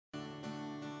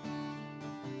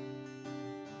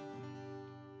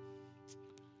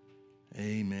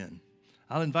Amen.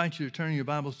 I'll invite you to turn your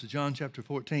Bibles to John chapter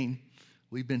 14.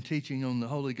 We've been teaching on the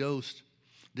Holy Ghost,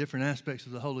 different aspects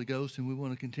of the Holy Ghost, and we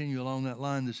want to continue along that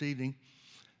line this evening.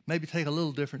 Maybe take a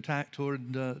little different tack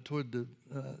toward the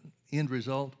end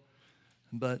result,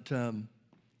 but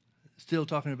still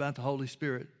talking about the Holy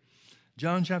Spirit.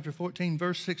 John chapter 14,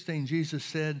 verse 16, Jesus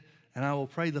said, "And I will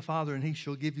pray the Father, and he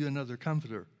shall give you another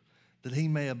comforter, that he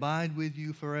may abide with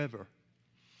you forever.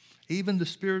 Even the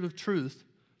Spirit of truth,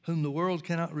 whom the world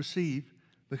cannot receive,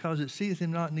 because it seeth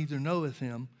him not, neither knoweth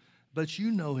him. But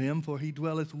you know him, for he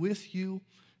dwelleth with you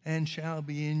and shall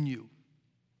be in you."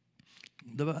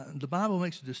 The Bible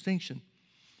makes a distinction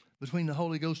between the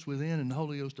Holy Ghost within and the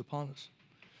Holy Ghost upon us.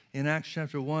 In Acts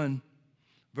chapter 1,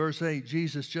 verse 8,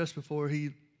 Jesus, just before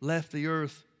he left the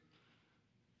earth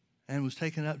and was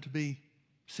taken up to be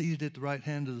seated at the right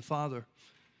hand of the Father,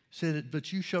 said,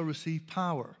 "But you shall receive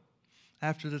power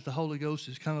after that the Holy Ghost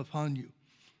has come upon you.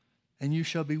 And you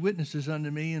shall be witnesses unto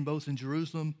me in both in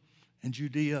Jerusalem and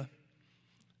Judea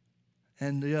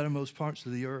and the uttermost parts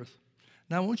of the earth."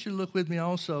 Now I want you to look with me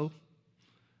also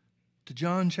to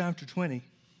John chapter 20.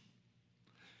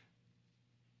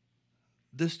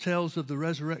 This tells of the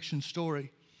resurrection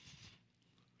story.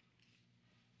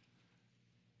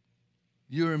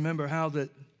 You remember how that,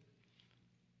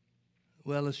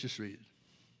 well, let's just read it.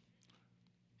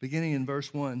 Beginning in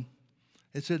verse 1.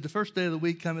 It said, "The first day of the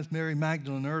week cometh Mary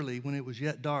Magdalene early, when it was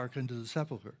yet dark, unto the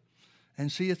sepulchre, and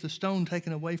seeth the stone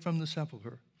taken away from the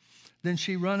sepulchre. Then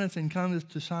she runneth and cometh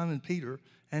to Simon Peter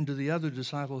and to the other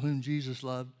disciple whom Jesus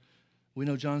loved." We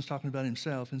know John's talking about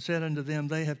himself. "And said unto them,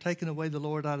 They have taken away the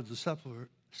Lord out of the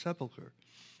sepulchre,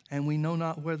 and we know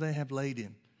not where they have laid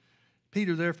him.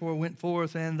 Peter therefore went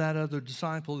forth and that other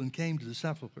disciple and came to the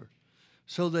sepulchre.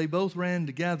 So they both ran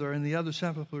together, and the other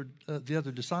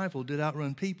disciple did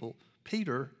outrun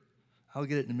Peter, I'll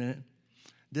get it in a minute,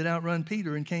 did outrun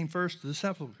Peter and came first to the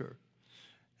sepulchre.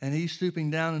 And he,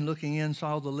 stooping down and looking in,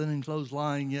 saw the linen clothes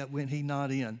lying, yet went he not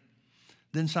in.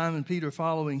 Then Simon Peter,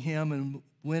 following him, and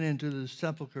went into the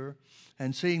sepulchre,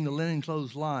 and seeing the linen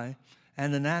clothes lie,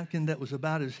 and a napkin that was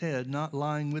about his head, not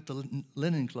lying with the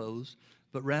linen clothes,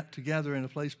 but wrapped together in a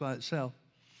place by itself.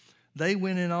 Then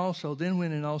went in also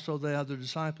the other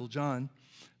disciple, John,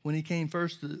 which came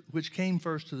first to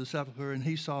the sepulchre, and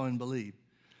he saw and believed.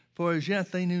 For as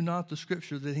yet they knew not the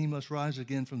scripture that he must rise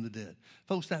again from the dead."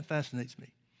 Folks, that fascinates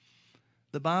me.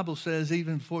 The Bible says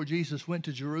even before Jesus went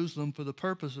to Jerusalem for the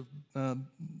purpose of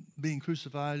being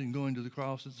crucified and going to the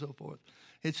cross and so forth,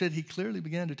 it said he clearly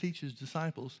began to teach his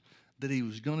disciples that he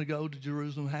was going to go to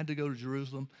Jerusalem, had to go to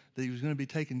Jerusalem, that he was going to be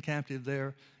taken captive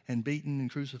there and beaten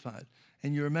and crucified.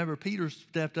 And you remember Peter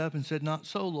stepped up and said, "Not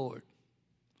so, Lord."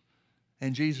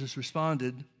 And Jesus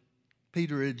responded.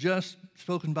 Peter had just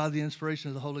spoken by the inspiration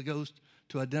of the Holy Ghost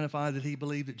to identify that he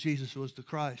believed that Jesus was the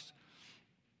Christ.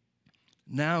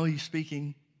 Now he's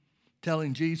speaking,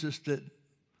 telling Jesus that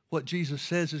what Jesus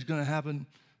says is going to happen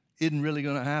isn't really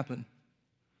going to happen.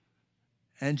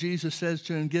 And Jesus says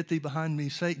to him, "Get thee behind me,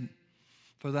 Satan,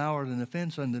 for thou art an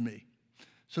offense unto me."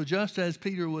 So just as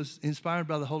Peter was inspired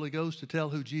by the Holy Ghost to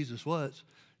tell who Jesus was,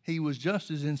 he was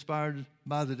just as inspired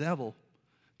by the devil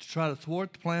to try to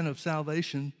thwart the plan of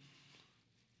salvation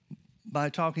by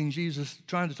trying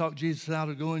to talk Jesus out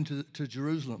of going to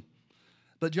Jerusalem.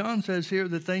 But John says here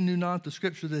that they knew not the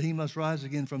scripture that he must rise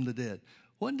again from the dead.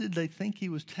 What did they think he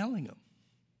was telling them?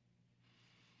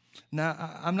 Now,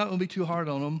 I'm not going to be too hard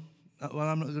on them. Well,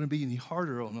 I'm not going to be any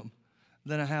harder on them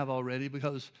than I have already,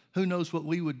 because who knows what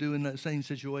we would do in that same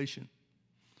situation.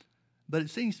 But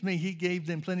it seems to me he gave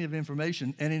them plenty of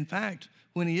information. And in fact,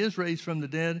 when he is raised from the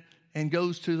dead and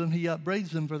goes to them, he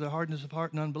upbraids them for their hardness of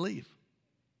heart and unbelief.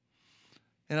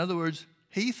 In other words,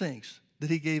 he thinks that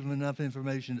he gave them enough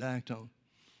information to act on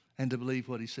and to believe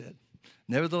what he said.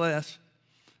 Nevertheless,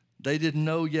 they didn't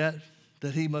know yet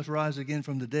that he must rise again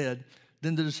from the dead.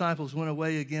 Then the disciples went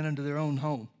away again into their own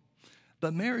home.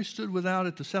 But Mary stood without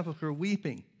at the sepulchre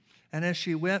weeping. And as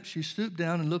she wept, she stooped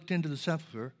down and looked into the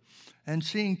sepulchre. And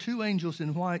seeing two angels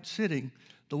in white sitting,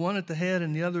 the one at the head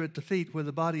and the other at the feet, where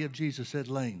the body of Jesus had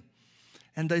lain.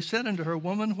 And they said unto her,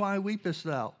 "Woman, why weepest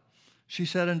thou?" She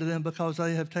said unto them, "Because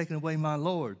they have taken away my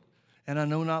Lord, and I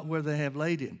know not where they have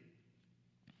laid him."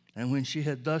 And when she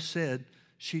had thus said,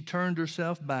 she turned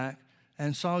herself back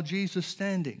and saw Jesus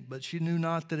standing, but she knew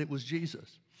not that it was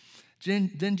Jesus.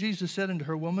 Then Jesus said unto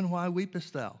her, "Woman, why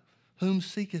weepest thou? Whom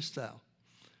seekest thou?"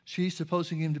 She,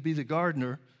 supposing him to be the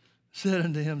gardener, said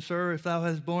unto him, "Sir, if thou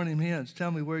hast borne him hence,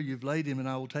 tell me where you've laid him, and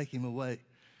I will take him away."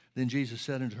 Then Jesus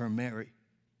said unto her, "Mary."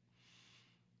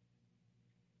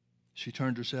 She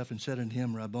turned herself and said unto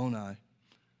him, "Rabboni,"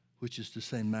 which is to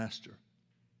say, Master.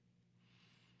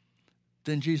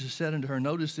 Then Jesus said unto her,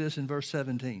 notice this in verse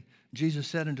 17. Jesus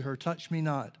said unto her, touch me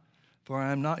not, for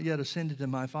I am not yet ascended to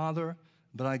my Father,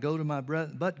 but go to my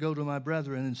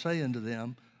brethren and say unto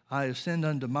them, I ascend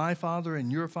unto my Father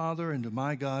and your Father, and to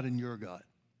my God and your God.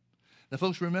 Now,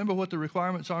 folks, remember what the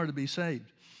requirements are to be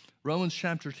saved. Romans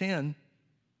chapter 10,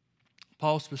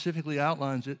 Paul specifically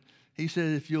outlines it. He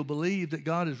said, if you'll believe that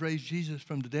God has raised Jesus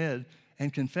from the dead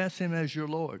and confess him as your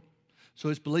Lord. So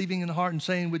it's believing in the heart and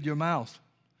saying with your mouth.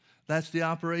 That's the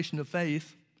operation of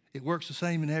faith. It works the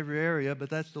same in every area, but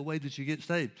that's the way that you get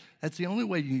saved. That's the only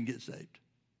way you can get saved.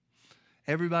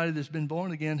 Everybody that's been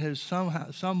born again has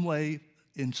somehow, some way,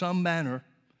 in some manner,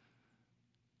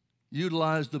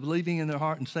 utilized the believing in their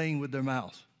heart and saying with their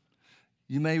mouth.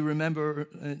 You may remember,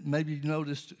 maybe you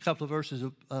noticed a couple of verses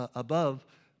above,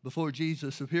 before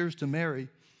Jesus appears to Mary,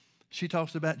 she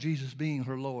talks about Jesus being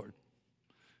her Lord.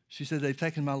 She said, they've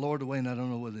taken my Lord away and I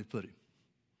don't know where they put him.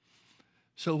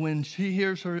 So when she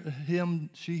hears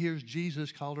she hears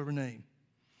Jesus call her name.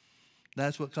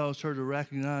 That's what caused her to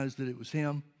recognize that it was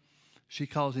him. She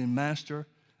calls him Master.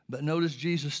 But notice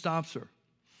Jesus stops her.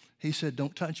 He said,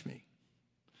 don't touch me,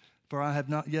 for I have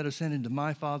not yet ascended to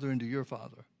my Father and to your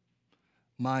Father,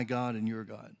 my God and your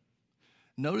God.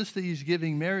 Notice that he's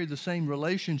giving Mary the same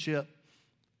relationship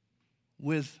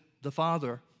with the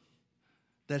Father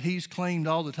that he's claimed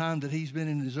all the time that he's been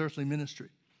in his earthly ministry.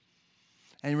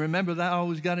 And remember, that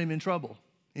always got him in trouble.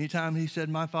 Anytime he said,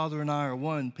 my Father and I are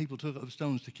one, people took up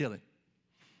stones to kill him.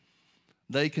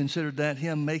 They considered that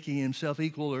him making himself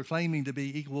equal or claiming to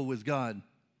be equal with God.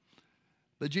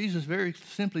 But Jesus very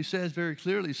simply says, very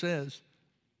clearly says,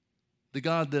 the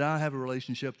God that I have a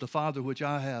relationship, the Father which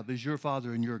I have, is your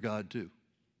Father and your God too.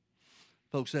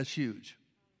 Folks, that's huge.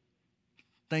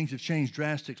 Things have changed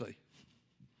drastically.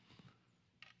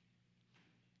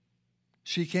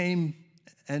 She came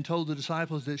and told the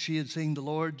disciples that she had seen the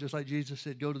Lord, just like Jesus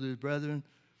said, go to his brethren,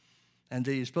 and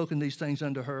that he had spoken these things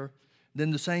unto her.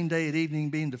 Then the same day at evening,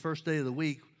 being the first day of the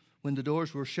week, when the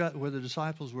doors were shut where the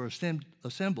disciples were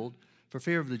assembled for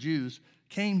fear of the Jews,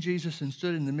 came Jesus and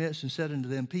stood in the midst and said unto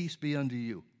them, peace be unto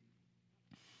you.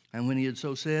 And when he had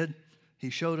so said, he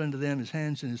showed unto them his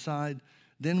hands and his side.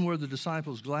 Then were the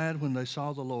disciples glad when they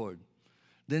saw the Lord.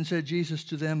 Then said Jesus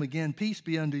to them again, peace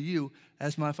be unto you.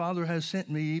 As my Father has sent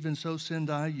me, even so send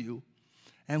I you.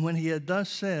 And when he had thus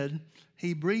said,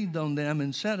 he breathed on them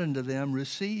and said unto them,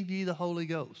 receive ye the Holy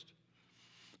Ghost.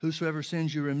 Whosoever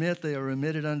sins you remit, they are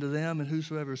remitted unto them, and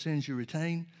whosoever sins you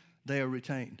retain, they are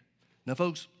retained. Now,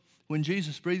 folks, when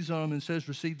Jesus breathes on them and says,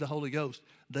 receive the Holy Ghost,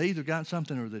 they either got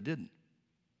something or they didn't.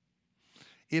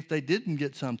 If they didn't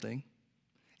get something,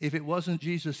 if it wasn't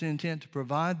Jesus' intent to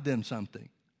provide them something,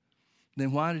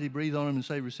 then why did he breathe on them and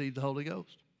say, receive the Holy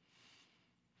Ghost?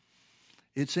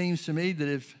 It seems to me that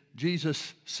if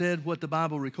Jesus said what the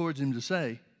Bible records him to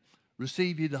say,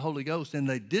 receive ye the Holy Ghost, and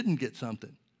they didn't get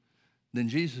something, then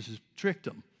Jesus has tricked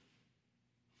them.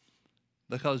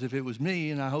 Because if it was me,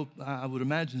 and I would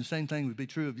imagine the same thing would be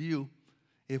true of you,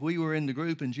 if we were in the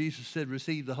group and Jesus said,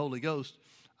 receive the Holy Ghost,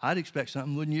 I'd expect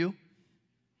something, wouldn't you?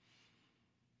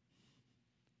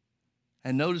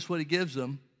 And notice what he gives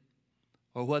them,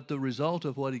 or what the result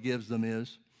of what he gives them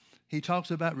is. He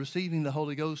talks about receiving the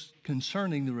Holy Ghost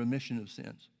concerning the remission of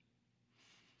sins.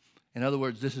 In other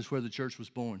words, this is where the church was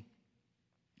born.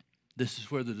 This is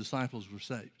where the disciples were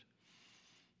saved.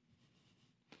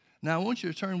 Now, I want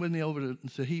you to turn with me over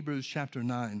to Hebrews chapter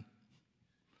 9.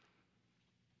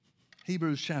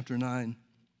 Hebrews chapter 9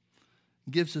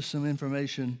 gives us some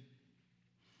information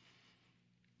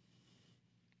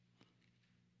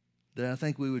that I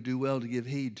think we would do well to give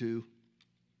heed to.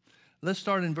 Let's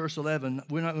start in verse 11.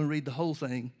 We're not going to read the whole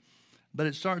thing, but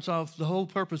it starts off, the whole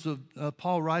purpose of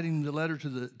Paul writing the letter to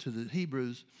the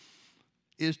Hebrews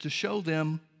is to show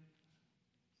them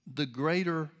the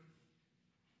greater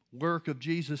work of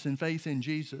Jesus and faith in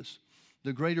Jesus,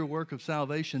 the greater work of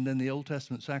salvation than the Old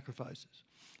Testament sacrifices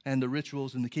and the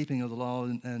rituals and the keeping of the law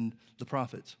and the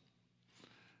prophets.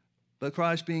 But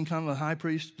Christ being come a high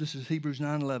priest, this is Hebrews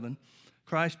 9:11,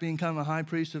 Christ being come a high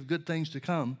priest of good things to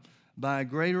come by a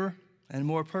greater and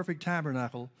more perfect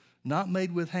tabernacle, not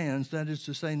made with hands, that is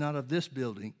to say, not of this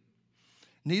building,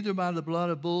 neither by the blood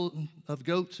of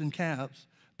goats and calves,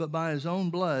 but by his own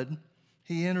blood,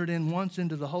 he entered in once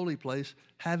into the holy place,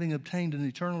 having obtained an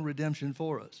eternal redemption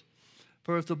for us.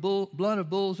 For if the blood of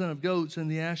bulls and of goats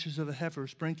and the ashes of a heifer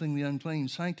sprinkling the unclean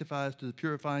sanctifies to the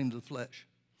purifying of the flesh,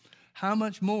 how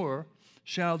much more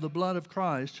shall the blood of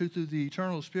Christ, who through the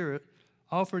eternal Spirit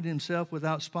offered himself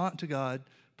without spot to God,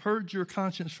 purge your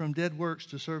conscience from dead works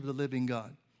to serve the living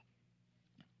God?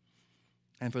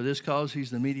 And for this cause he's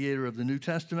the mediator of the New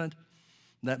Testament,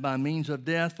 that by means of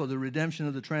death for the redemption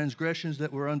of the transgressions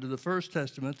that were under the first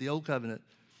testament, the old covenant,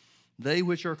 they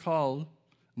which are called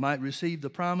might receive the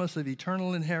promise of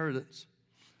eternal inheritance.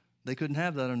 They couldn't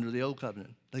have that under the old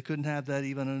covenant. They couldn't have that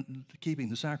even under keeping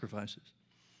the sacrifices.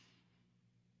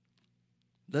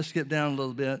 Let's skip down a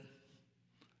little bit.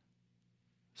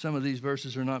 Some of these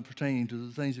verses are not pertaining to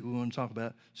the things that we want to talk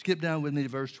about. Skip down with me to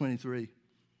verse 23.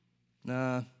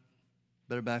 Nah,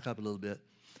 better back up a little bit.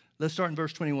 Let's start in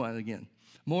verse 21 again.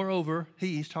 Moreover,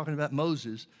 he's talking about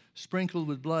Moses, sprinkled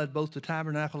with blood both the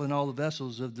tabernacle and all the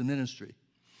vessels of the ministry.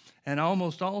 And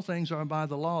almost all things are by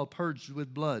the law purged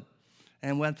with blood.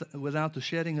 And without the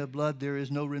shedding of blood, there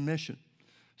is no remission.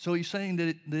 So he's saying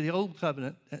that the old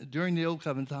covenant, during the old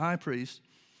covenant, the high priest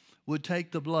would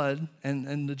take the blood,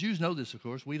 and the Jews know this, of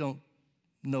course. We don't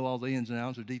know all the ins and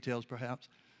outs or details, perhaps.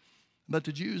 But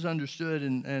the Jews understood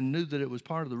and knew that it was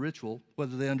part of the ritual.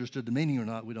 Whether they understood the meaning or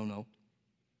not, we don't know.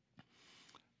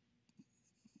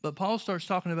 But Paul starts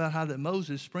talking about how that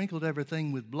Moses sprinkled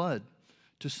everything with blood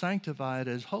to sanctify it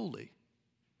as holy.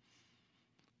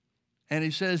 And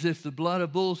he says if the blood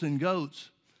of bulls and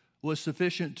goats was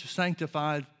sufficient to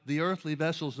sanctify the earthly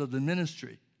vessels of the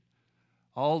ministry,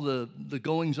 all the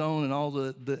goings-on and all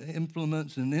the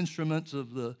implements and instruments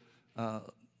of the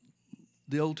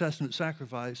Old Testament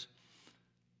sacrifice,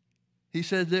 he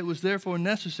said that it was therefore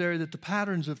necessary that the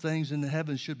patterns of things in the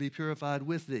heavens should be purified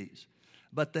with these,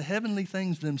 but the heavenly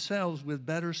things themselves with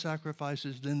better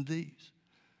sacrifices than these.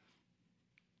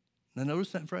 Now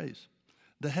notice that phrase,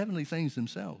 the heavenly things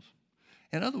themselves.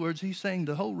 In other words, he's saying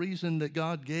the whole reason that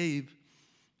God gave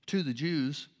to the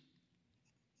Jews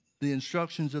the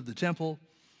instructions of the temple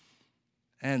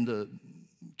and the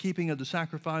keeping of the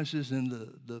sacrifices and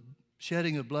the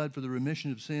shedding of blood for the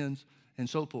remission of sins and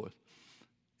so forth.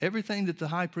 Everything that the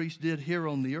high priest did here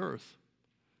on the earth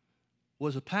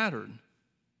was a pattern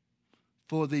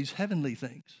for these heavenly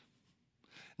things.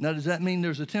 Now, does that mean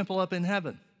there's a temple up in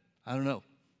heaven? I don't know.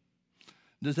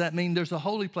 Does that mean there's a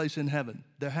holy place in heaven?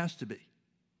 There has to be.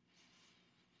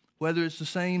 Whether it's the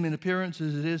same in appearance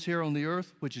as it is here on the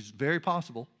earth, which is very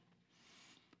possible,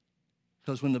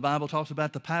 because when the Bible talks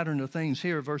about the pattern of things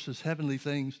here versus heavenly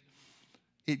things,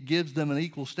 it gives them an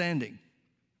equal standing.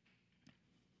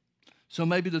 So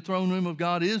maybe the throne room of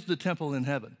God is the temple in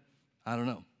heaven. I don't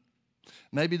know.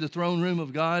 Maybe the throne room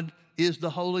of God is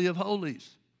the Holy of Holies,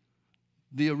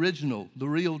 the original, the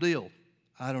real deal.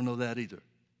 I don't know that either.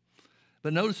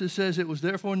 But notice it says it was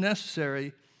therefore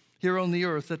necessary here on the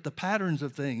earth that the patterns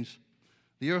of things,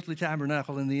 the earthly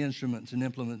tabernacle and the instruments and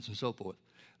implements and so forth,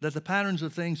 that the patterns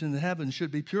of things in the heavens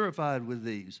should be purified with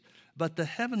these, but the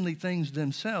heavenly things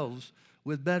themselves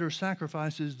with better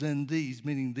sacrifices than these,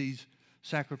 meaning these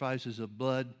sacrifices of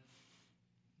blood,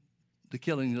 the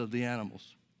killing of the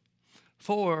animals.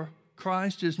 For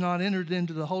Christ is not entered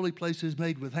into the holy places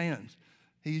made with hands.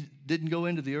 He didn't go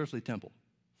into the earthly temple.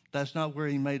 That's not where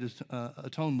he made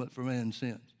atonement for man's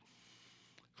sins.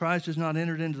 Christ is not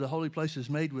entered into the holy places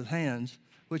made with hands,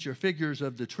 which are figures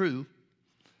of the true,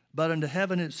 but unto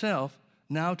heaven itself,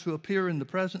 now to appear in the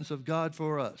presence of God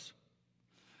for us.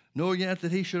 Nor yet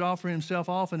that he should offer himself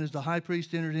often as the high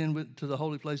priest entered into the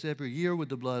holy place every year with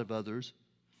the blood of others.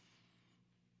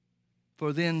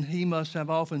 For then he must have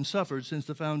often suffered since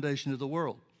the foundation of the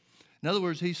world. In other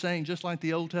words, he's saying just like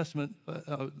the Old Testament,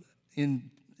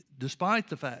 despite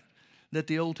the fact that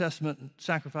the Old Testament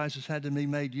sacrifices had to be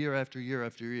made year after year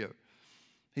after year,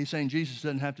 he's saying Jesus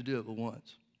doesn't have to do it but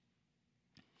once.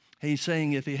 He's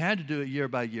saying if he had to do it year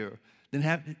by year,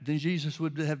 then Jesus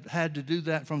would have had to do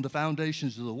that from the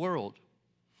foundations of the world.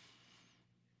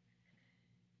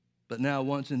 But now,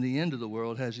 once in the end of the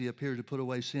world, has he appeared to put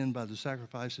away sin by the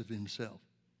sacrifice of himself.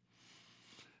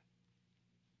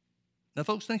 Now,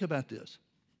 folks, think about this.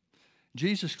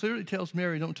 Jesus clearly tells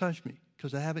Mary, don't touch me,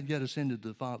 because I haven't yet ascended to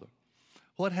the Father.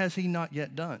 What has he not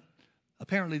yet done?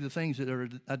 Apparently the things that are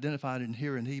identified in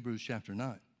here in Hebrews chapter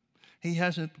 9. He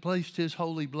hasn't placed his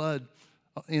holy blood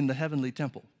in the heavenly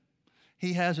temple.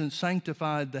 He hasn't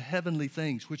sanctified the heavenly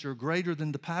things, which are greater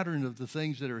than the pattern of the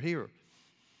things that are here,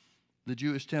 the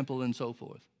Jewish temple and so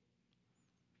forth.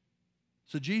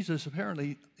 So Jesus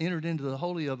apparently entered into the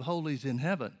Holy of Holies in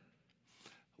heaven.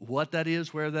 What that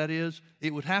is, where that is,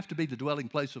 it would have to be the dwelling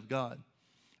place of God.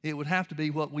 It would have to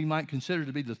be what we might consider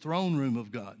to be the throne room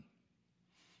of God.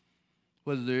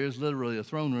 Whether there is literally a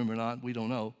throne room or not, we don't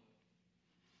know.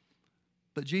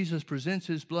 But Jesus presents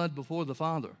his blood before the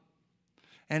Father.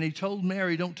 And he told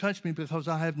Mary, don't touch me because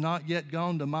I have not yet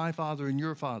gone to my Father and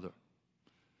your Father.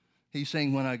 He's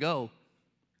saying when I go,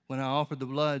 when I offer the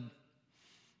blood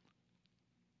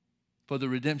for the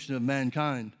redemption of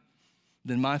mankind,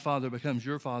 then my Father becomes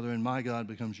your Father and my God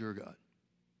becomes your God.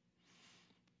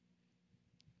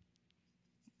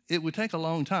 it would take a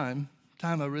long time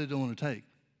I really don't want to take.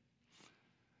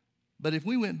 But if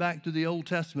we went back to the Old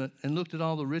Testament and looked at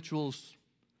all the rituals,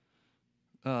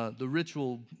 the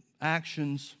ritual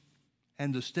actions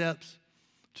and the steps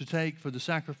to take for the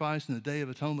sacrifice and the Day of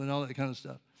Atonement and all that kind of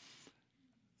stuff,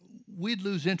 we'd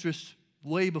lose interest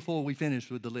way before we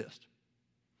finished with the list.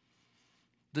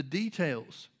 The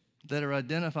details that are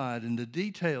identified and the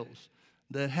details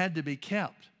that had to be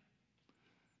kept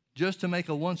just to make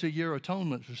a once-a-year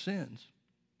atonement for sins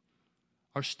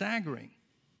are staggering.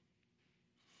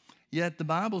 Yet the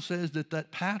Bible says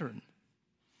that pattern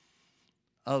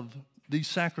of these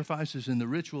sacrifices and the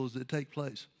rituals that take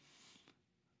place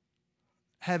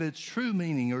have its true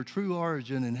meaning or true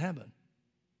origin in heaven.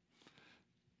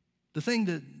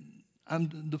 The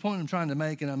point I'm trying to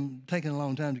make, and I'm taking a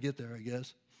long time to get there, I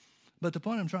guess, but the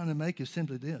point I'm trying to make is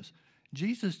simply this.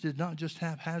 Jesus did not just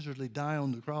haphazardly die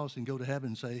on the cross and go to heaven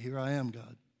and say, "Here I am,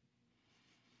 God."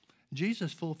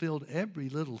 Jesus fulfilled every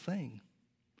little thing.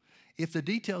 If the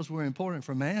details were important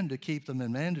for man to keep them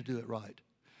and man to do it right,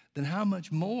 then how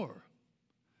much more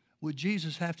would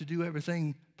Jesus have to do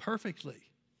everything perfectly?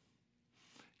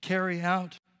 Carry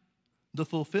out the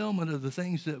fulfillment of the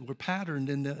things that were patterned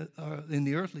in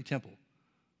the earthly temple.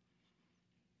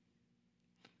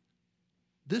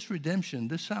 This redemption,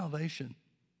 this salvation,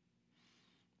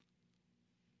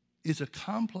 is a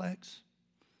complex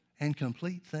and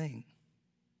complete thing.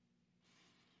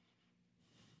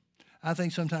 I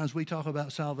think sometimes we talk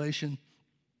about salvation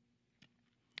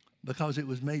because it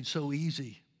was made so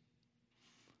easy.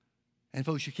 And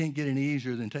folks, you can't get any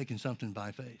easier than taking something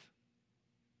by faith.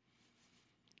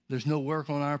 There's no work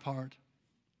on our part.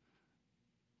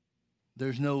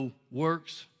 There's no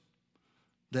works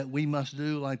that we must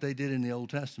do like they did in the Old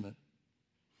Testament.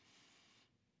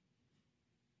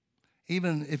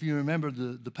 Even if you remember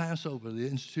the Passover, the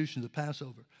institution of the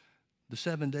Passover, the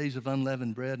 7 days of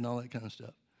unleavened bread and all that kind of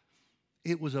stuff,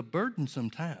 it was a burdensome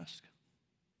task.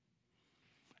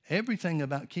 Everything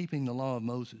about keeping the law of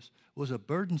Moses was a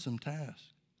burdensome task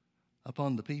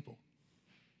upon the people.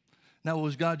 Now,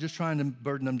 was God just trying to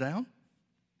burden them down?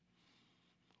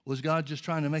 Was God just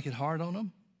trying to make it hard on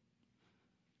them?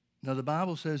 Now, the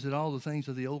Bible says that all the things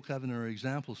of the Old Covenant are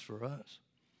examples for us.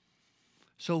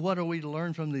 So what are we to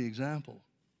learn from the example?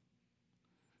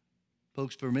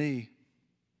 Folks, for me,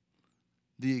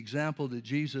 the example that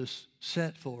Jesus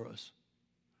set for us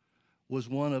was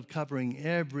one of covering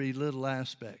every little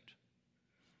aspect,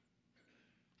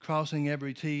 crossing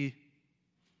every T,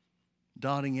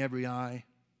 dotting every I,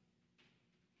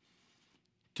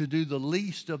 to do the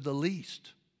least of the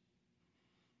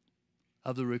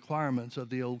requirements of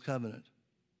the Old Covenant,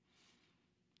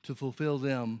 to fulfill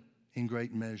them in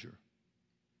great measure.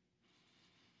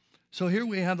 So here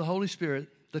we have the Holy Spirit,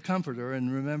 the Comforter,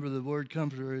 and remember the word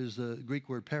Comforter is the Greek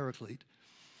word Paraclete,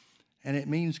 and it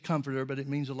means comforter, but it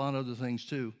means a lot of other things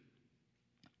too.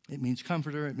 It means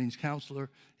comforter, it means counselor,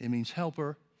 it means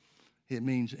helper, it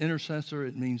means intercessor,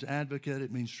 it means advocate,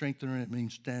 it means strengthener, and it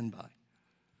means standby.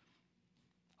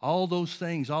 All those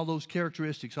things, all those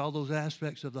characteristics, all those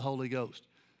aspects of the Holy Ghost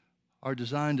are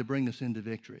designed to bring us into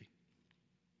victory.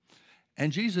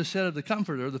 And Jesus said of the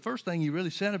Comforter, the first thing he really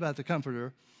said about the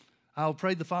Comforter, "I'll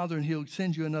pray the Father and he'll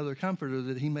send you another Comforter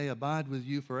that he may abide with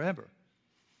you forever.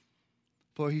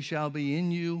 For he shall be in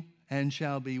you and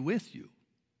shall be with you."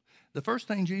 The first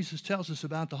thing Jesus tells us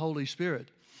about the Holy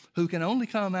Spirit, who can only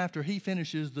come after he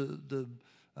finishes the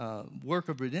work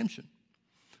of redemption.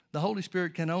 The Holy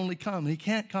Spirit can only come. He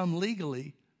can't come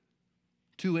legally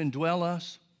to indwell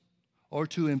us or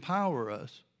to empower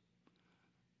us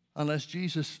unless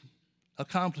Jesus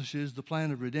accomplishes the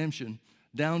plan of redemption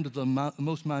down to the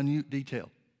most minute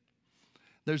detail.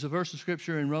 There's a verse of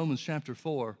Scripture in Romans chapter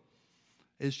 4.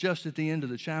 It's just at the end of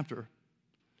the chapter.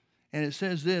 And it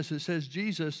says this, it says,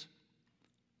 Jesus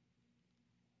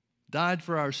died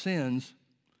for our sins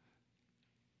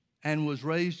and was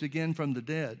raised again from the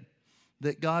dead,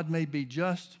 that God may be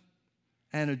just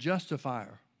and a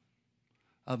justifier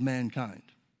of mankind.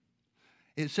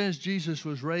 It says Jesus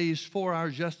was raised for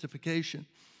our justification.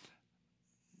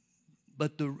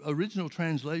 But the original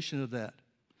translation of that,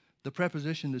 the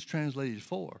preposition that's translated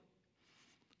for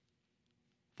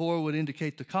would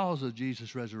indicate the cause of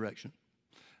Jesus' resurrection.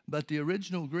 But the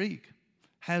original Greek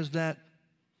has that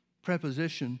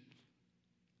preposition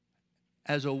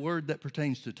as a word that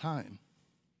pertains to time.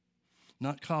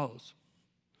 Not cause,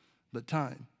 but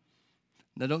time.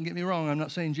 Now don't get me wrong, I'm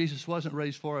not saying Jesus wasn't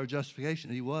raised for our justification.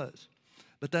 He was.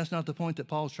 But that's not the point that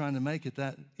Paul's trying to make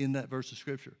in that verse of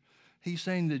Scripture. He's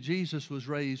saying that Jesus was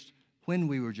raised when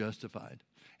we were justified.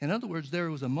 In other words,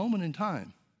 there was a moment in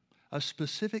time, a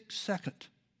specific second,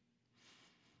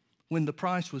 when the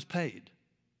price was paid.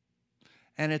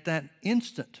 And at that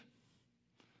instant,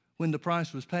 when the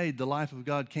price was paid, the life of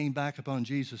God came back upon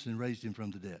Jesus and raised him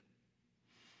from the dead.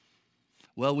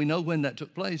 Well, we know when that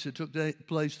took place. It took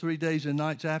place 3 days and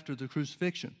nights after the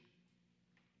crucifixion.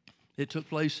 It took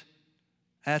place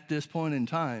at this point in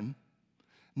time,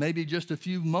 maybe just a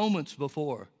few moments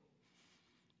before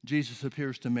Jesus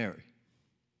appears to Mary.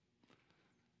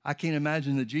 I can't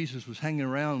imagine that Jesus was hanging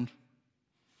around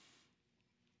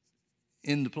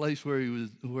in the place where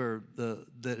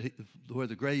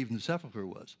the grave and the sepulcher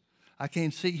was. I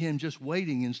can't see him just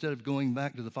waiting instead of going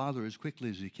back to the Father as quickly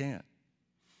as he can.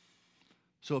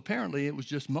 So apparently it was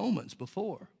just moments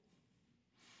before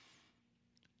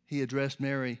he addressed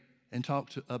Mary and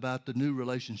talked about the new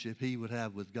relationship he would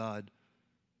have with God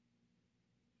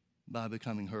by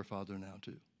becoming her father now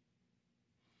too.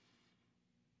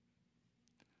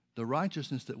 The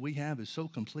righteousness that we have is so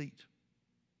complete.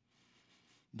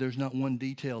 There's not one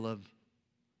detail of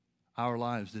our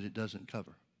lives that it doesn't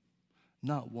cover.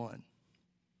 Not one.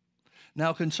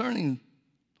 Now, concerning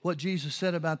what Jesus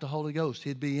said about the Holy Ghost,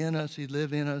 he'd be in us, he'd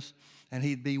live in us, and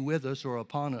he'd be with us or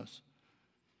upon us.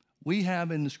 We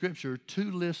have in the Scripture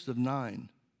 2 lists of 9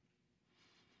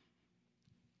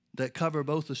 that cover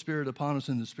both the Spirit upon us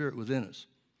and the Spirit within us.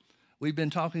 We've been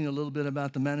talking a little bit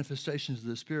about the manifestations of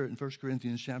the Spirit in 1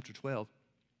 Corinthians chapter 12.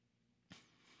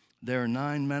 There are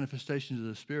 9 manifestations of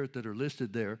the Spirit that are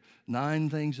listed there, 9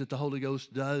 things that the Holy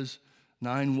Ghost does,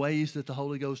 9 ways that the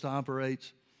Holy Ghost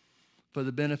operates for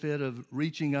the benefit of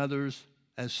reaching others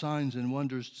as signs and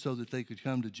wonders so that they could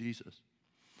come to Jesus.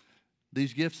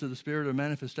 These gifts of the Spirit or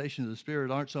manifestations of the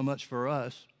Spirit aren't so much for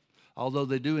us, although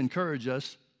they do encourage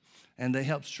us and they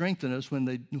help strengthen us when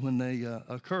they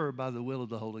occur by the will of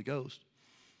the Holy Ghost.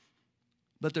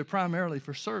 But they're primarily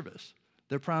for service.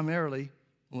 They're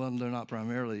not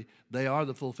primarily. They are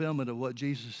the fulfillment of what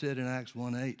Jesus said in Acts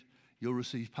 1:8. You'll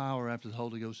receive power after the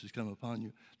Holy Ghost has come upon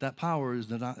you. That power is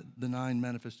the 9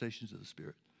 manifestations of the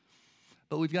Spirit.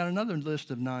 But we've got another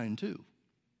list of 9 too.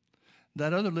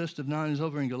 That other list of 9 is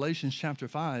over in Galatians chapter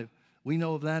 5. We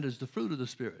know of that as the fruit of the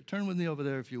Spirit. Turn with me over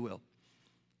there if you will.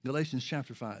 Galatians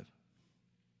chapter 5.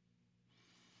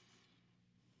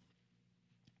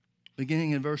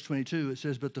 Beginning in verse 22, it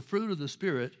says, "But the fruit of the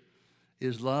Spirit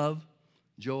is love,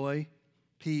 joy,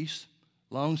 peace,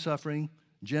 long-suffering,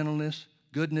 gentleness,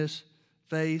 goodness,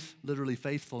 faith," literally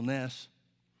faithfulness,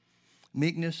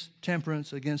 "meekness,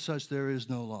 temperance. Against such there is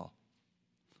no law."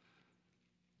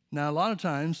 Now, a lot of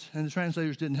times, and the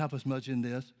translators didn't help us much in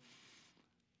this,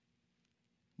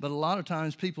 but a lot of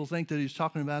times people think that he's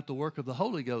talking about the work of the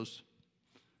Holy Ghost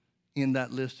in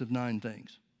that list of 9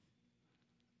 things.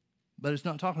 But it's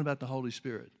not talking about the Holy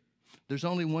Spirit. There's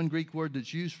only one Greek word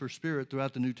that's used for spirit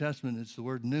throughout the New Testament. It's the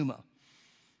word pneuma.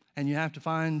 And you have to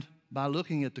find, by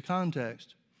looking at the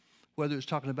context, whether it's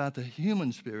talking about the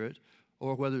human spirit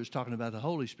or whether it's talking about the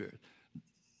Holy Spirit.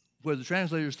 Where the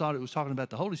translators thought it was talking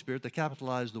about the Holy Spirit, they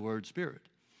capitalized the word Spirit.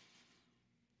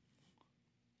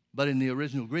 But in the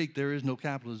original Greek, there is no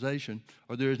capitalization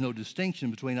or there is no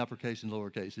distinction between uppercase and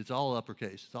lowercase. It's all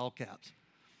uppercase. It's all caps,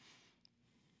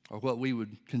 or what we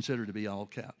would consider to be all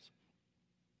caps.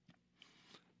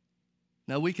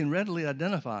 Now, we can readily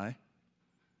identify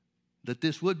that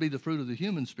this would be the fruit of the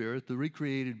human spirit, the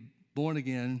recreated,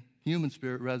 born-again human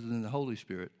spirit rather than the Holy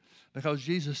Spirit, because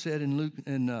Jesus said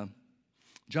in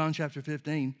John chapter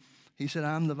 15, he said,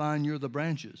 "I'm the vine, you're the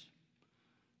branches.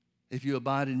 If you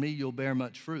abide in me, you'll bear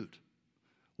much fruit."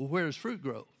 Well, where does fruit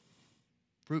grow?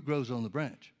 Fruit grows on the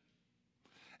branch.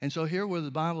 And so here where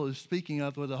the Bible is speaking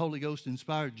of, where the Holy Ghost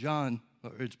inspired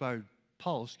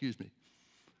Paul,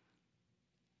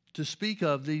 to speak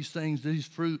of these things, these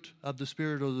fruit of the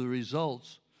Spirit or the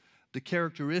results, the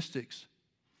characteristics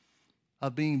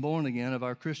of being born again, of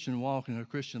our Christian walk and our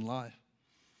Christian life.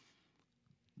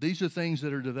 These are things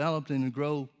that are developed and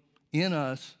grow in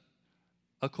us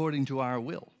according to our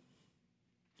will.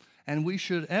 And we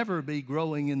should ever be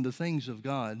growing in the things of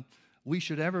God. We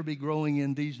should ever be growing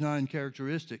in these 9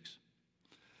 characteristics.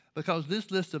 Because this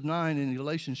list of 9 in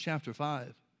Galatians chapter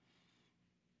 5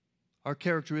 are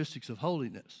characteristics of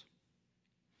holiness.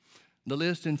 The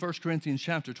list in 1 Corinthians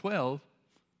chapter 12,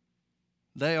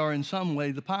 they are in some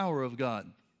way the power of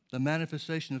God, the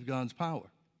manifestation of God's power.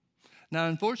 Now,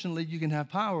 unfortunately, you can have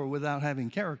power without having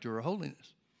character or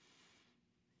holiness.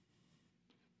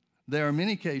 There are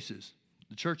many cases.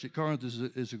 The church at Corinth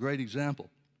is a great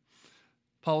example.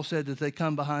 Paul said that they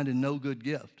come behind in no good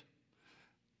gift.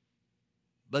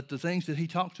 But the things that he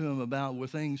talked to them about were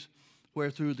things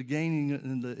where through the gaining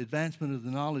and the advancement of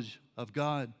the knowledge of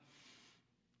God,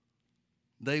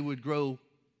 they would grow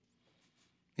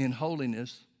in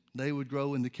holiness they would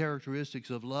grow in the characteristics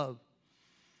of love.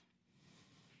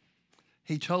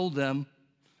 He told them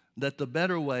that the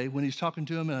better way, when he's talking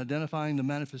to them and identifying the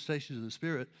manifestations of the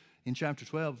Spirit in chapter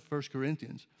 12 of 1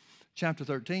 Corinthians, chapter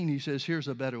 13, he says, here's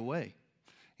a better way.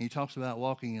 And he talks about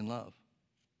walking in love.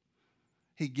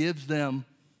 He gives them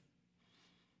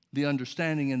the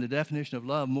understanding and the definition of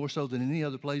love more so than any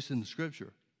other place in the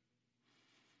Scripture.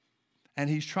 And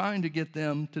he's trying to get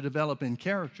them to develop in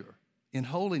character, in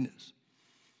holiness,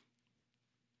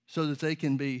 so that they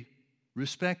can be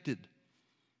respected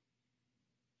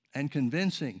and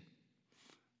convincing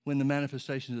when the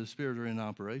manifestations of the Spirit are in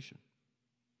operation.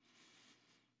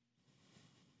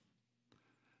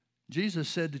 Jesus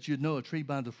said that you'd know a tree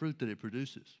by the fruit that it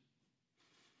produces.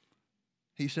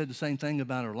 He said the same thing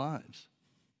about our lives.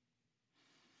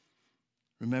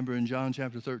 Remember in John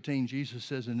chapter 13, Jesus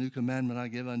says, a new commandment I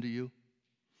give unto you,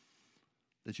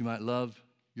 that you might love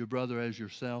your brother as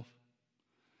yourself.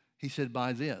 He said,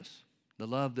 by this, the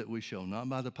love that we show, not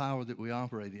by the power that we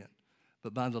operate in,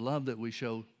 but by the love that we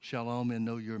show, shall all men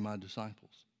know you're my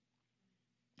disciples.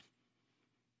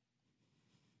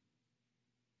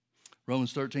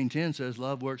 Romans 13:10 says,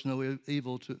 love works no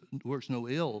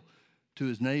ill to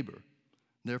his neighbor.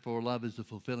 Therefore, love is the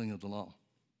fulfilling of the law.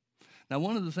 Now,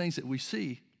 one of the things that we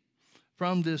see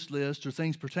from this list, or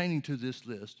things pertaining to this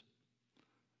list,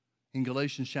 in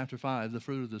Galatians chapter 5, the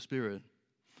fruit of the Spirit,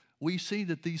 we see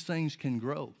that these things can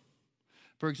grow.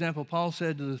 For example, Paul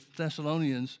said to the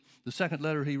Thessalonians, the second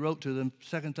letter he wrote to them,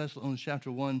 2 Thessalonians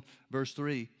chapter 1, verse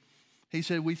 3, he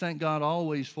said, we thank God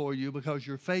always for you because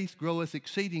your faith groweth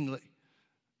exceedingly.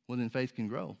 Well, then faith can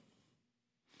grow.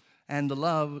 And the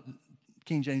love,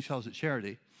 King James calls it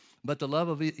charity, but the love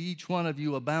of each one of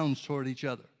you abounds toward each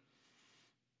other.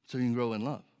 So you can grow in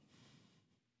love.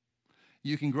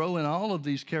 You can grow in all of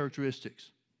these characteristics.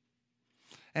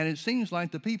 And it seems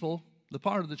like the people, the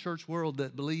part of the church world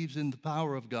that believes in the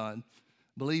power of God,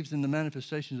 believes in the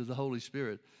manifestations of the Holy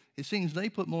Spirit, it seems they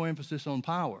put more emphasis on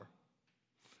power,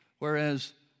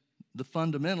 whereas the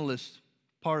fundamentalist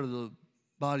part of the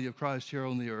body of Christ here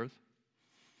on the earth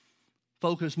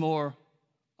focus more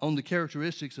on the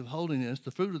characteristics of holiness,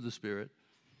 the fruit of the Spirit,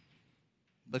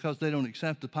 because they don't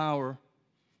accept the power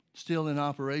still in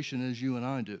operation as you and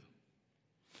I do.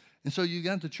 And so you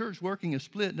got the church working a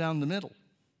split down the middle.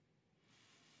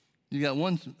 You got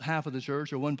one half of the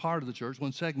church, or one part of the church,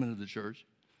 one segment of the church.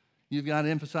 You've got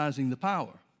emphasizing the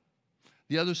power.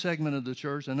 The other segment of the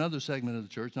church, another segment of the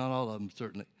church, not all of them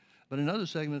certainly, but another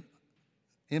segment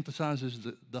emphasizes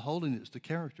the holiness, the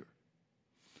character.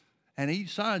 And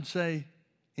each side say,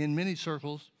 in many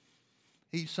circles,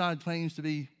 each side claims to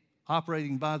be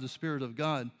operating by the Spirit of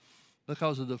God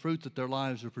because of the fruit that their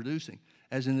lives are producing.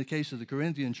 As in the case of the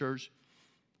Corinthian church,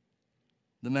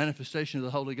 the manifestation of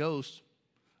the Holy Ghost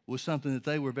was something that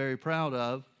they were very proud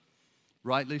of,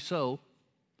 rightly so,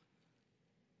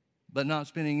 but not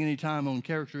spending any time on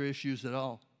character issues at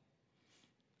all.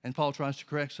 And Paul tries to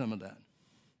correct some of that.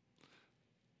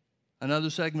 Another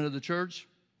segment of the church,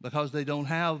 because they don't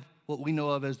have what we know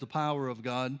of as the power of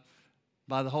God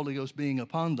by the Holy Ghost being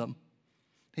upon them,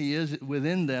 He is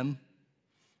within them.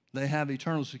 They have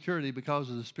eternal security because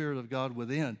of the Spirit of God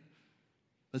within.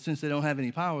 But since they don't have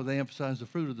any power, they emphasize the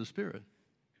fruit of the Spirit.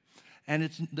 And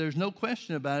there's no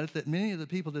question about it that many of the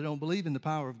people that don't believe in the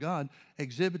power of God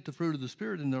exhibit the fruit of the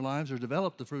Spirit in their lives, or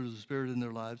develop the fruit of the Spirit in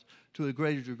their lives to a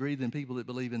greater degree than people that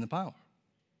believe in the power.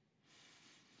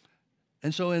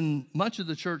 And so in much of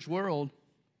the church world,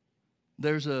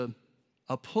 there's a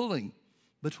pulling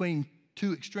between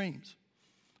two extremes.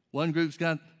 One group's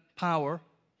got power,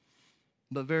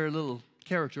 but very little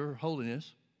character or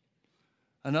holiness.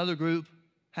 Another group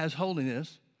has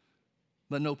holiness,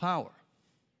 but no power.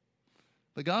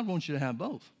 But God wants you to have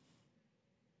both.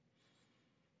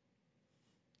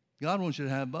 God wants you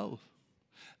to have both.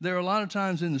 There are a lot of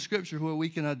times in the Scripture where we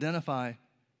can identify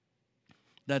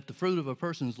that the fruit of a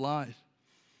person's life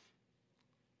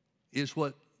is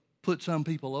what put some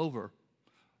people over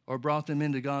or brought them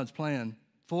into God's plan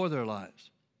for their lives.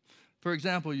 For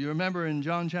example, you remember in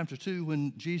John chapter 2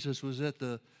 when Jesus was at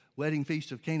the wedding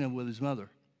feast of Cana with his mother.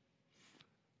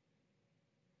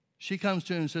 She comes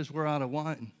to him and says, we're out of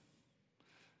wine.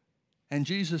 And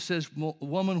Jesus says,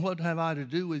 woman, what have I to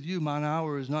do with you? Mine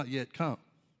hour is not yet come.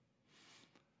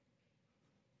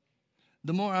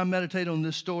 The more I meditate on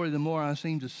this story, the more I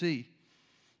seem to see,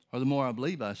 or the more I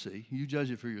believe I see. You judge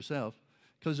it for yourself,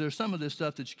 because there's some of this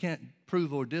stuff that you can't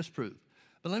prove or disprove.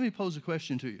 But let me pose a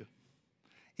question to you.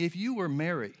 If you were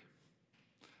Mary,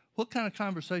 what kind of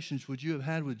conversations would you have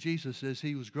had with Jesus as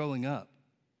he was growing up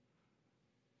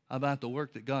about the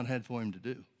work that God had for him to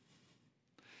do?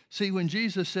 See, when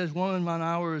Jesus says, "Woman, mine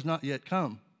hour is not yet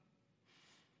come,"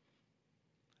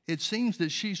 it seems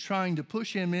that she's trying to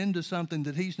push him into something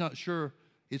that he's not sure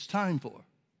it's time for.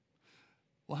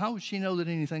 Well, how would she know that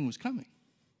anything was coming?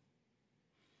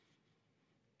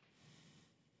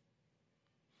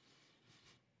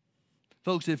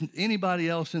 Folks, if anybody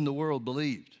else in the world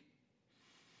believed,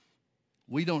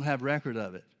 we don't have record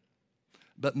of it.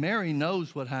 But Mary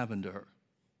knows what happened to her.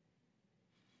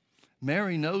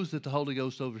 Mary knows that the Holy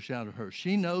Ghost overshadowed her.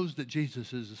 She knows that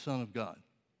Jesus is the Son of God.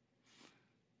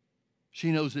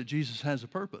 She knows that Jesus has a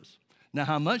purpose. Now,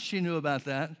 how much she knew about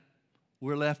that,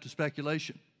 we're left to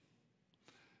speculation.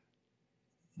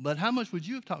 But how much would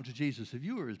you have talked to Jesus if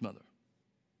you were his mother?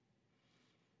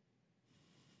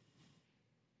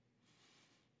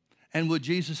 And would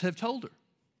Jesus have told her?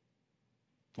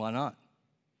 Why not?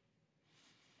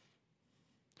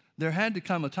 There had to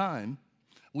come a time,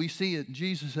 we see it,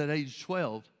 Jesus at age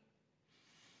 12,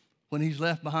 when he's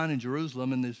left behind in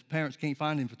Jerusalem and his parents can't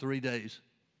find him for 3 days.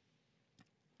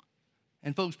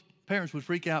 And folks, parents would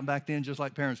freak out back then just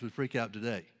like parents would freak out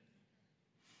today.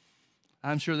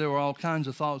 I'm sure there were all kinds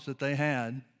of thoughts that they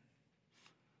had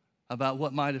about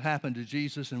what might have happened to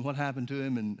Jesus and what happened to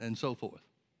him and so forth.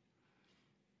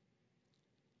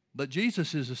 But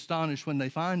Jesus is astonished when they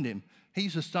find him.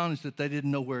 He's astonished that they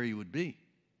didn't know where he would be.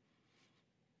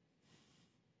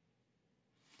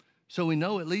 So we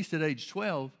know at least at age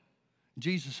 12,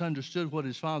 Jesus understood what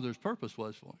his Father's purpose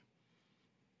was for him.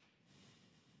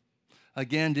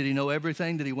 Again, did he know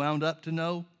everything that he wound up to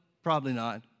know? Probably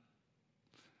not.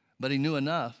 But he knew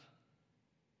enough.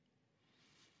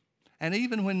 And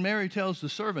even when Mary tells the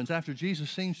servants, after Jesus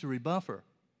seems to rebuff her,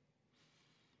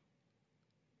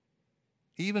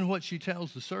 even what she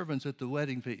tells the servants at the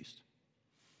wedding feast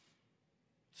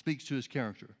speaks to his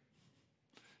character.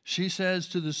 She says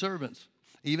to the servants,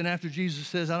 even after Jesus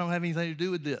says, "I don't have anything to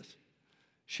do with this,"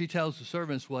 she tells the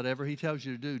servants, "Whatever he tells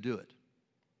you to do, do it."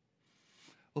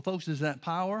 Well, folks, is that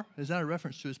power? Is that a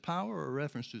reference to his power or a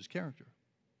reference to his character?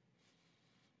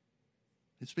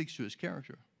 It speaks to his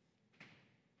character.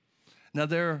 Now,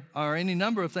 there are any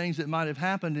number of things that might have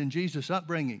happened in Jesus'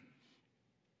 upbringing.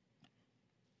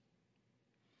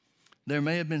 There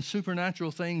may have been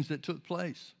supernatural things that took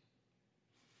place.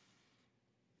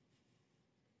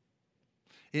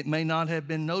 It may not have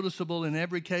been noticeable in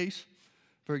every case.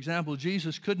 For example,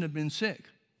 Jesus couldn't have been sick.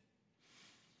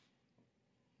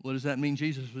 What does that mean?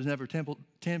 Jesus was never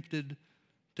tempted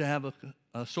to have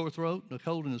a sore throat, a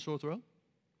cold and a sore throat?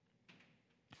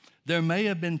 There may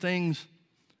have been things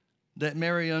that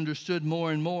Mary understood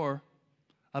more and more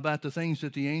about the things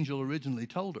that the angel originally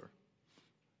told her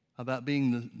about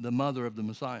being the mother of the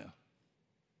Messiah.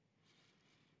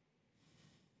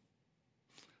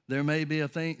 There may be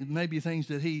things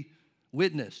that he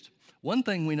witnessed. One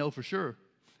thing we know for sure,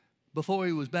 before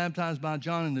he was baptized by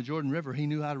John in the Jordan River, he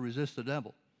knew how to resist the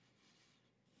devil.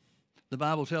 The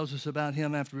Bible tells us about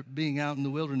him after being out in the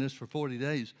wilderness for 40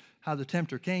 days, how the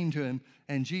tempter came to him,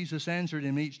 and Jesus answered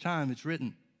him each time. It's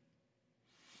written.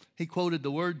 He quoted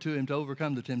the word to him to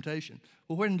overcome the temptation.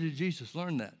 Well, when did Jesus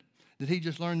learn that? Did he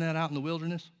just learn that out in the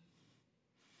wilderness?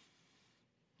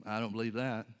 I don't believe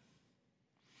that.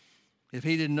 If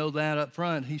he didn't know that up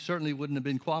front, he certainly wouldn't have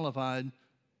been qualified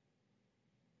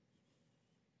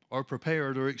or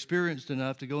prepared or experienced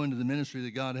enough to go into the ministry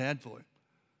that God had for him.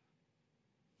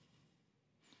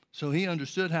 So he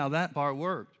understood how that part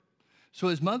worked. So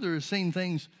his mother has seen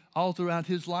things all throughout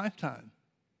his lifetime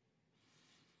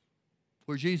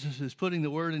where Jesus is putting the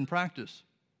word in practice.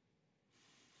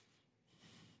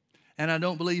 And I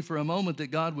don't believe for a moment that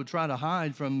God would try to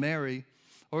hide from Mary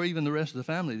or even the rest of the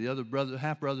family, the other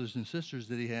half-brothers and sisters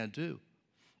that he had too.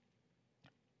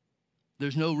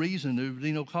 There's no reason, there would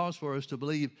be no cause for us to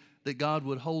believe that God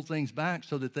would hold things back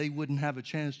so that they wouldn't have a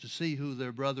chance to see who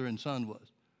their brother and son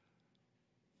was.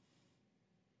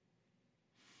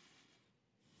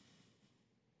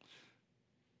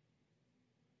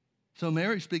 So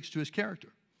Mary speaks to his character.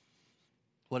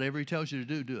 Whatever he tells you to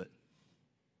do, do it.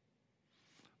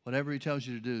 Whatever he tells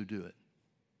you to do, do it.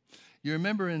 You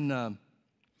remember in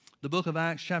the book of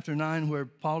Acts chapter 9 where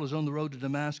Paul is on the road to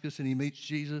Damascus and he meets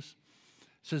Jesus?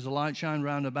 It says the light shined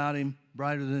round about him,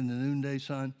 brighter than the noonday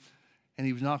sun. And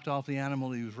he was knocked off the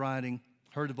animal he was riding,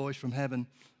 heard a voice from heaven,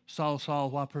 "Saul,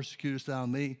 Saul, why persecutest thou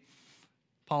me?"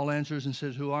 Paul answers and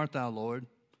says, "Who art thou, Lord?"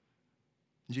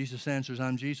 And Jesus answers,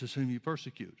 "I'm Jesus whom you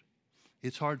persecute."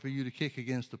 It's hard for you to kick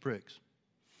against the pricks.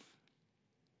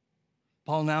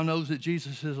 Paul now knows that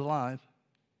Jesus is alive.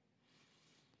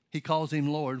 He calls him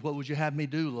Lord. "What would you have me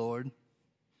do, Lord?"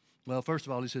 Well, first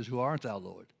of all, he says, "Who art thou,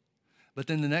 Lord?" But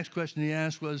then the next question he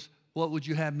asked was, "What would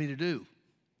you have me to do?"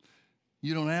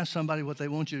 You don't ask somebody what they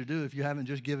want you to do if you haven't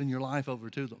just given your life over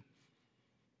to them.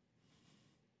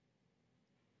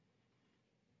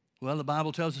 Well, the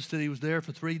Bible tells us that he was there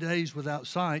for 3 days without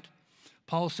sight.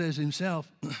 Paul says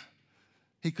himself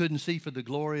he couldn't see for the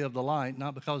glory of the light,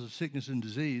 not because of sickness and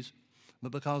disease,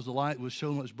 but because the light was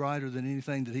so much brighter than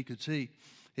anything that he could see.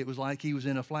 It was like he was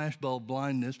in a flashbulb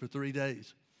blindness for 3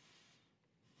 days.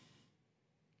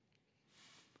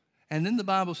 And then the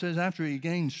Bible says after he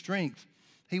gained strength,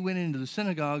 he went into the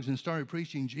synagogues and started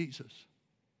preaching Jesus.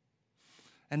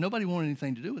 And nobody wanted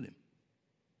anything to do with him.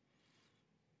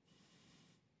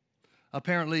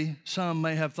 Apparently, some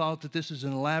may have thought that this is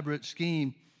an elaborate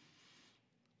scheme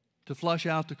to flush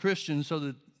out the Christians so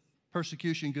that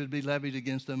persecution could be levied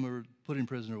against them or put in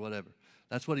prison or whatever.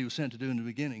 That's what he was sent to do in the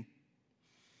beginning.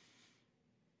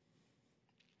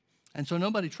 And so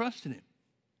nobody trusted him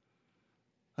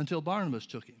until Barnabas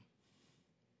took him.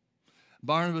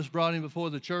 Barnabas brought him before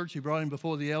the church. He brought him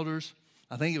before the elders.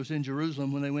 I think it was in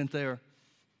Jerusalem when they went there.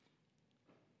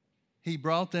 He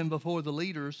brought them before the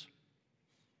leaders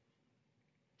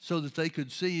so that they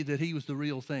could see that he was the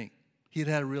real thing. He had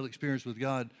had a real experience with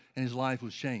God, and his life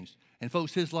was changed. And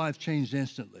folks, his life changed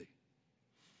instantly.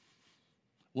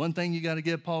 One thing you got to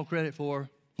give Paul credit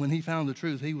for, when he found the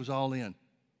truth, he was all in.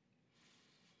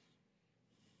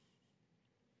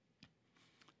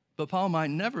 But Paul might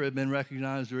never have been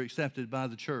recognized or accepted by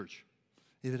the church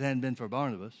if it hadn't been for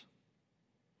Barnabas.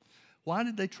 Why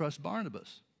did they trust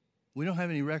Barnabas? We don't have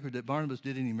any record that Barnabas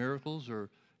did any miracles or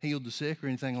healed the sick or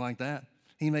anything like that.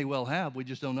 He may well have, we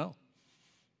just don't know.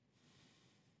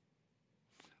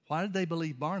 Why did they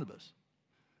believe Barnabas?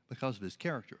 Because of his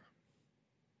character.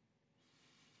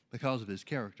 Because of his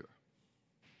character.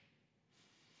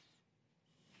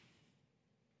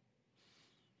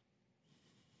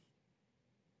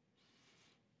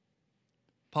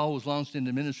 Paul was launched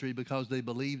into ministry because they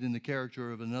believed in the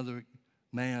character of another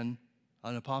man,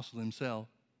 an apostle himself,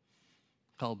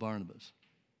 called Barnabas.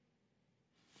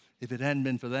 If it hadn't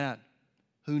been for that,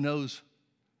 who knows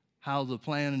how the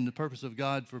plan and the purpose of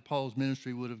God for Paul's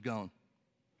ministry would have gone.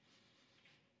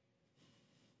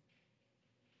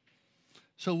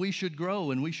 So we should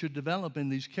grow and we should develop in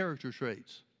these character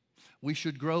traits. We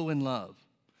should grow in love.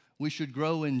 We should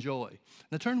grow in joy.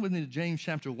 Now turn with me to James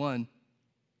chapter 1.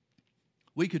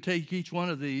 We could take each one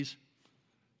of these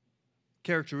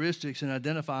characteristics and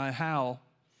identify how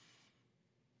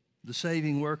the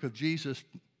saving work of Jesus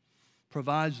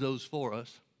provides those for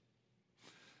us.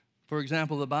 For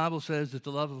example, the Bible says that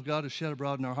the love of God is shed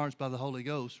abroad in our hearts by the Holy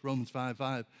Ghost, Romans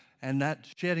 5:5, and that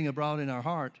shedding abroad in our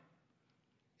heart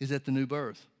is at the new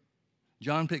birth.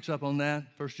 John picks up on that,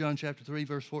 1 John chapter 3,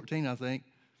 verse 14, I think.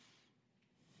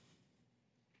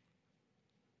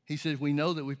 He says, we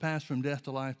know that we pass from death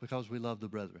to life because we love the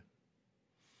brethren.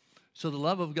 So the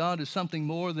love of God is something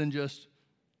more than just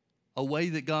a way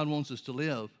that God wants us to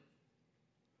live.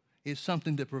 It's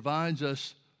something that provides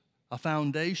us a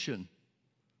foundation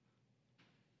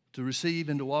to receive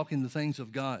and to walk in the things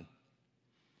of God.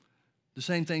 The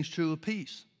same thing's true of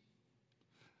peace.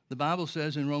 The Bible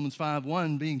says in Romans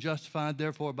 5:1, being justified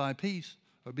therefore by peace,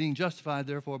 or being justified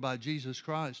therefore by Jesus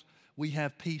Christ, we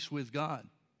have peace with God.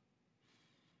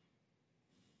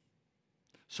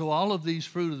 So all of these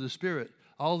fruit of the Spirit,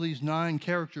 all these 9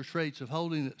 character traits of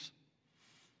holiness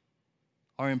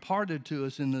are imparted to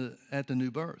us at the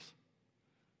new birth.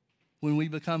 When we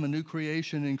become a new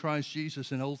creation in Christ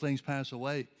Jesus and old things pass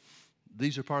away,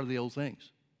 these are part of the old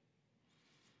things.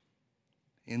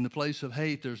 In the place of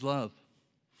hate, there's love.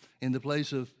 In the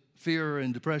place of fear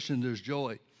and depression, there's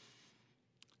joy.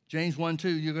 James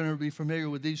 1:2, you're going to be familiar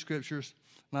with these scriptures.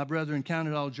 My brethren, count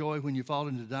it all joy when you fall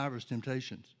into diverse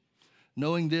temptations,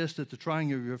 knowing this, that the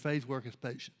trying of your faith worketh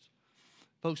patience.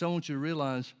 Folks, I want you to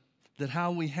realize that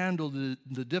how we handle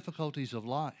the difficulties of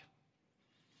life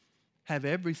have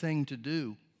everything to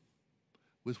do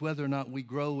with whether or not we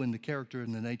grow in the character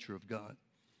and the nature of God.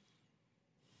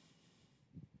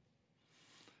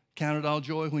 Count it all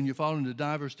joy when you fall into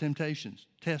diverse temptations,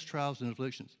 tests, trials, and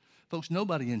afflictions. Folks,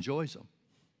 nobody enjoys them.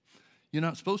 You're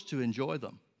not supposed to enjoy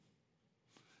them.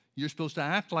 You're supposed to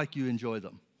act like you enjoy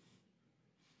them.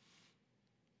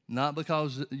 Not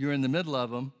because you're in the middle of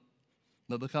them,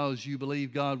 but because you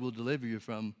believe God will deliver you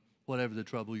from whatever the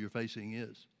trouble you're facing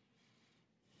is.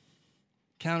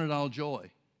 Count it all joy.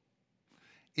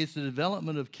 It's the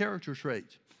development of character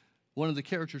traits, one of the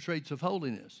character traits of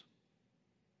holiness.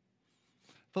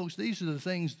 Folks, these are the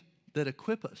things that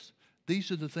equip us.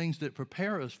 These are the things that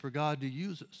prepare us for God to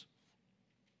use us.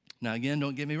 Now, again,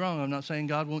 don't get me wrong. I'm not saying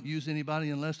God won't use anybody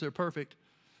unless they're perfect.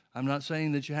 I'm not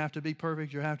saying that you have to be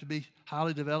perfect. You have to be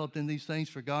highly developed in these things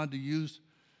for God to use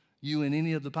you in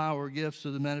any of the power or gifts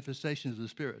or the manifestations of the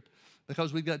Spirit.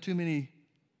 Because we've got too many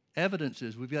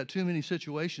evidences. We've got too many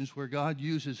situations where God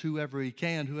uses whoever he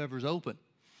can, whoever's open,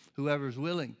 whoever's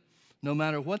willing, no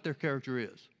matter what their character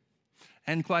is.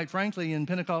 And quite frankly, in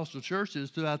Pentecostal churches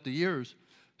throughout the years,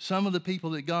 some of the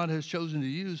people that God has chosen to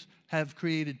use have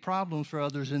created problems for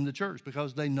others in the church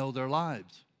because they know their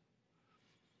lives.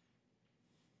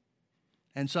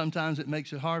 And sometimes it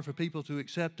makes it hard for people to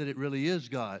accept that it really is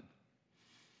God.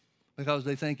 Because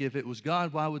they think if it was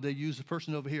God, why would they use the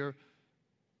person over here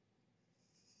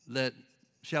that,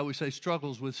 shall we say,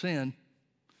 struggles with sin,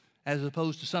 as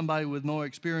opposed to somebody with more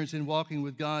experience in walking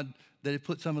with God that had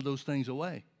put some of those things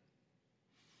away.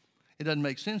 It doesn't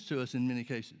make sense to us in many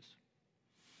cases,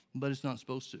 but it's not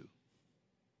supposed to.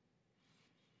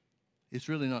 It's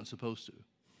really not supposed to.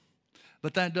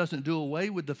 But that doesn't do away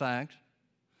with the fact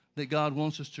that God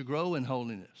wants us to grow in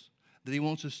holiness, that he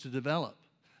wants us to develop,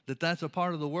 that that's a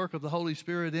part of the work of the Holy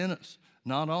Spirit in us,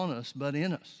 not on us, but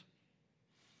in us,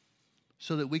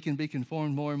 so that we can be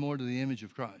conformed more and more to the image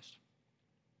of Christ.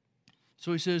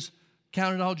 So he says,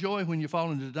 count it all joy when you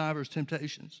fall into diverse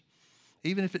temptations,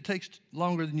 even if it takes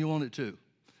longer than you want it to,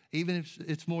 even if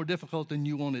it's more difficult than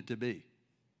you want it to be.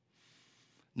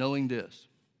 Knowing this,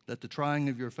 that the trying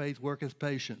of your faith worketh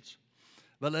patience.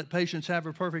 But let patience have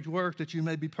her perfect work, that you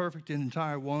may be perfect and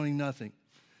entire, wanting nothing.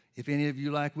 If any of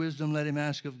you lack wisdom, let him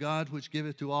ask of God, which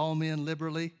giveth to all men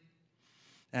liberally,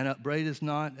 and upbraideth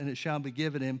not, and it shall be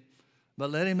given him.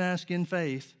 But let him ask in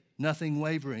faith, nothing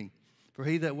wavering. For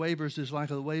he that wavers is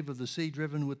like a wave of the sea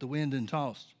driven with the wind and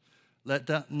tossed.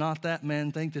 Let not that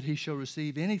man think that he shall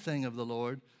receive anything of the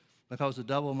Lord, because the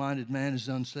double-minded man is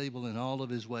unstable in all of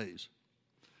his ways.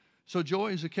 So joy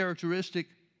is a characteristic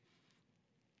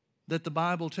that the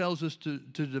Bible tells us to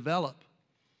develop.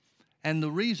 And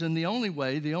the reason, the only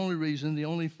way, the only reason, the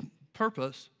only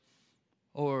purpose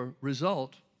or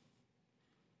result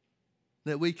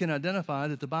that we can identify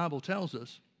that the Bible tells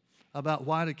us about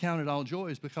why to count it all joy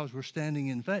is because we're standing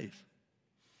in faith.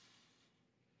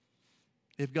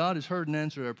 If God has heard and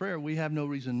answered our prayer, we have no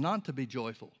reason not to be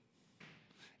joyful.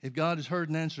 If God has heard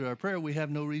and answered our prayer, we have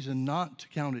no reason not to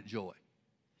count it joy.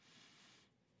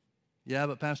 Yeah,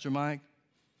 but Pastor Mike,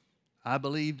 I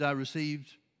believed I received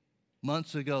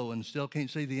months ago and still can't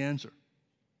see the answer.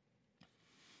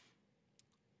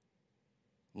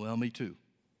 Well, me too.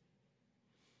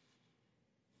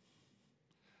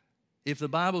 If the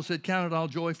Bible said count it all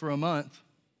joy for a month,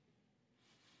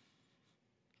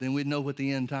 then we'd know what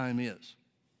the end time is.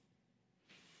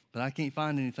 But I can't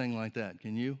find anything like that.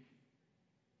 Can you?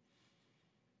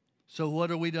 So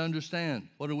what are we to understand?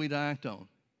 What are we to act on?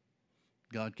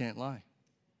 God can't lie.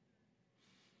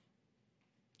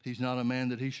 He's not a man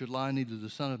that he should lie, neither the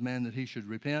Son of Man that he should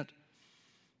repent.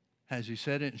 Has he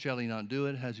said it, and shall he not do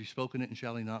it? Has he spoken it, and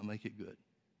shall he not make it good?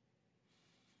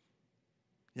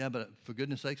 Yeah, but for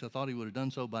goodness sakes, I thought he would have done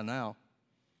so by now.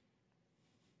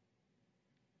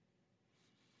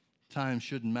 Time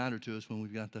shouldn't matter to us when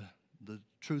we've got the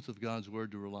truth of God's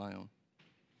word to rely on.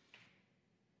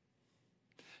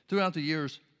 Throughout the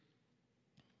years,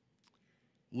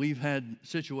 we've had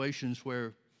situations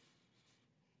where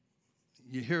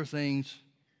you hear things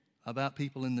about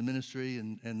people in the ministry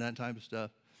and that type of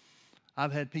stuff.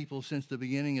 I've had people since the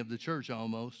beginning of the church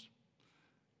almost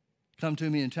come to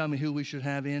me and tell me who we should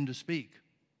have in to speak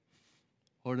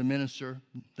or to minister.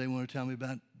 They want to tell me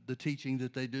about the teaching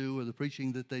that they do or the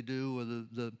preaching that they do or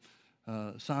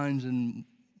the signs and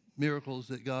miracles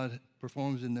that God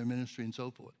performs in their ministry and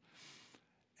so forth.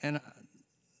 And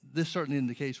this certainly isn't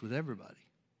the case with everybody.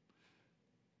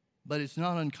 But it's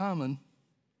not uncommon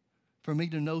for me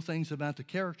to know things about the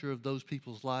character of those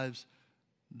people's lives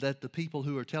that the people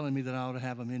who are telling me that I ought to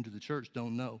have them into the church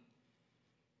don't know.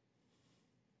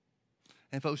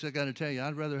 And folks, I got to tell you,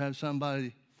 I'd rather have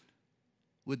somebody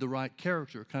with the right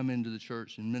character come into the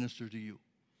church and minister to you.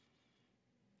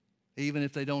 Even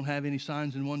if they don't have any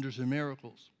signs and wonders and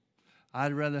miracles.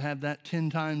 I'd rather have that 10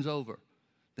 times over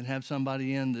than have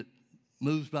somebody in that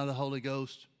moves by the Holy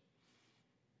Ghost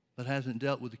but hasn't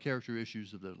dealt with the character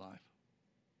issues of their life.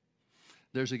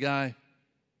 There's a guy,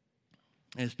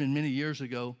 and it's been many years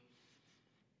ago,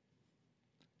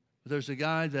 but there's a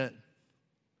guy that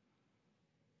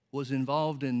was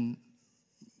involved in,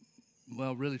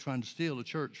 well, really trying to steal a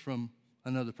church from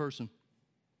another person.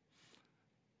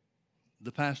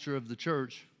 The pastor of the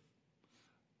church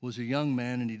was a young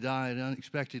man, and he died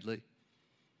unexpectedly.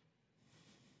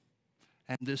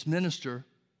 And this minister,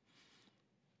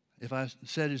 if I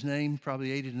said his name,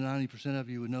 probably 80 to 90% of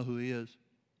you would know who he is.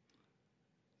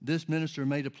 This minister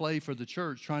made a play for the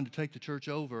church, trying to take the church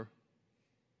over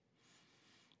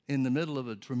in the middle of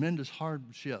a tremendous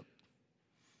hardship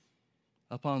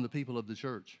upon the people of the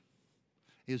church.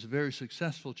 It was a very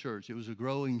successful church. It was a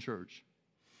growing church.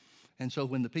 And so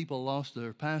when the people lost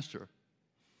their pastor,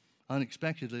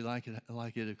 unexpectedly like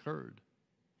it occurred,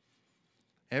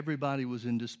 everybody was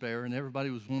in despair and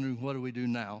everybody was wondering, what do we do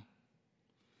now?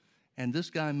 And this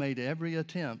guy made every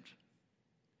attempt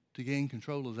to gain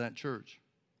control of that church.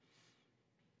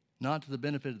 Not to the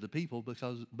benefit of the people,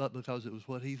 but because it was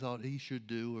what he thought he should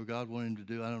do or God wanted him to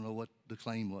do. I don't know what the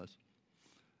claim was.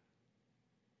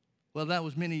 Well, that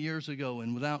was many years ago,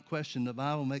 and without question, the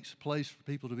Bible makes a place for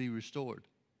people to be restored.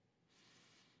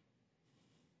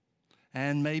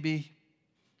 And maybe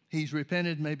he's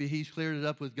repented, maybe he's cleared it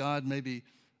up with God, maybe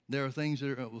there are things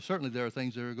that are, well, certainly there are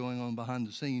things that are going on behind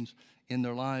the scenes in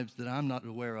their lives that I'm not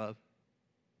aware of.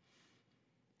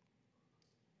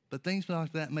 But things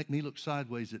like that make me look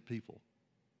sideways at people.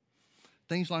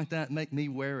 Things like that make me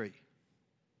wary.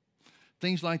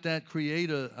 Things like that create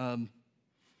a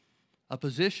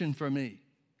position for me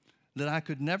that I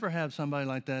could never have somebody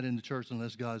like that in the church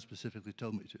unless God specifically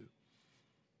told me to.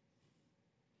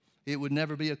 It would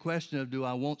never be a question of, do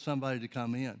I want somebody to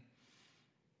come in?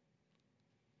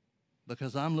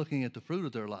 Because I'm looking at the fruit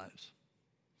of their lives,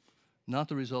 not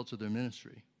the results of their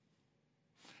ministry.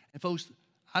 And folks,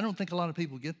 I don't think a lot of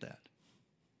people get that.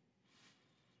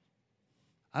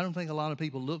 I don't think a lot of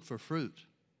people look for fruit.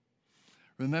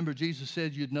 Remember, Jesus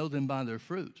said you'd know them by their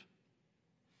fruit.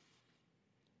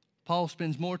 Paul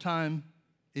spends more time,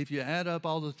 if you add up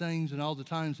all the things and all the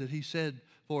times that he said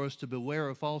for us to beware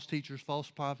of false teachers, false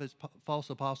prophets, false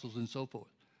apostles, and so forth.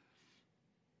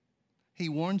 He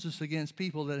warns us against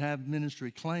people that have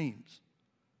ministry claims.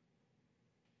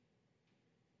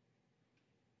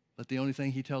 But the only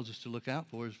thing he tells us to look out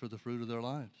for is for the fruit of their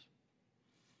lives.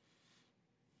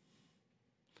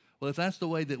 Well, if that's the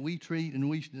way that we treat,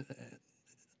 and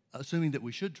assuming that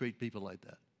we should treat people like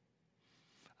that,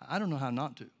 I don't know how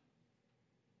not to.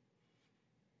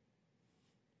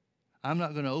 I'm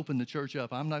not going to open the church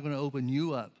up. I'm not going to open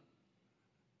you up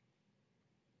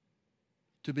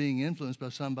to being influenced by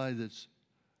somebody that's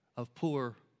of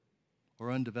poor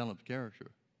or undeveloped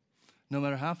character, no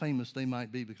matter how famous they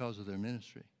might be because of their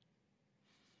ministry.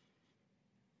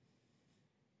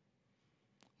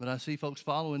 But I see folks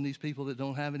following these people that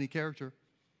don't have any character.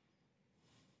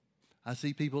 I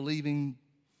see people leaving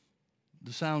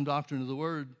the sound doctrine of the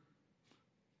Word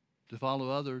to follow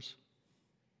others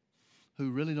who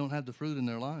really don't have the fruit in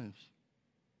their lives.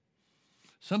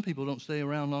 Some people don't stay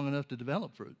around long enough to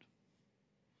develop fruit.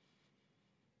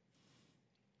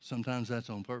 Sometimes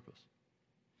that's on purpose.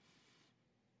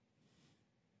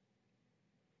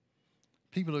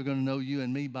 People are going to know you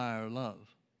and me by our love.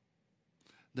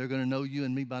 They're going to know you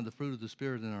and me by the fruit of the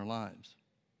Spirit in our lives.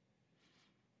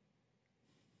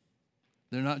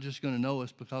 They're not just going to know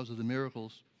us because of the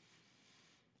miracles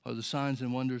or the signs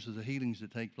and wonders of the healings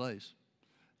that take place.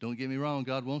 Don't get me wrong,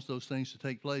 God wants those things to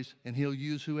take place, and He'll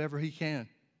use whoever He can.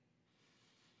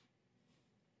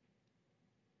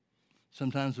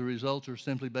 Sometimes the results are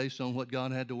simply based on what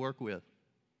God had to work with.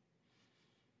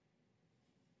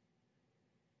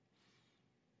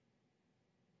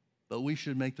 But we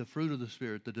should make the fruit of the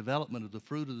Spirit, the development of the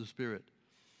fruit of the Spirit,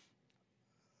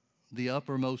 the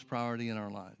uppermost priority in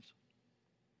our lives.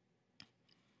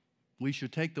 We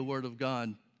should take the Word of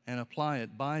God and apply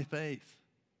it by faith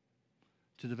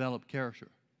to develop character,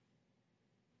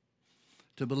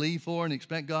 to believe for and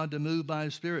expect God to move by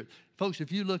His Spirit. Folks,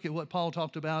 if you look at what Paul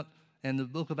talked about, and the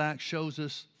book of Acts shows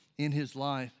us in his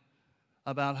life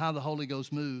about how the Holy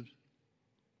Ghost moved,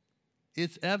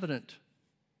 it's evident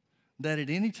that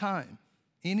at any time,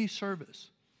 any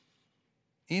service,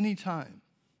 any time,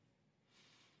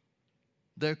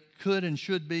 there could and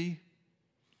should be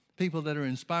people that are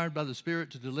inspired by the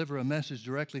Spirit to deliver a message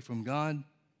directly from God.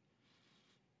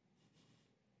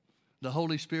 The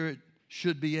Holy Spirit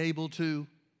should be able to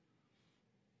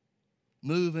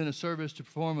move in a service to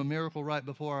perform a miracle right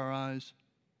before our eyes.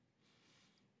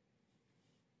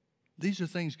 These are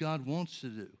things God wants to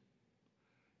do.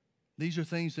 These are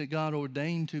things that God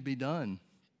ordained to be done.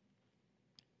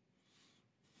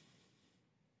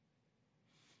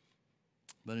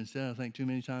 But instead, I think too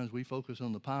many times we focus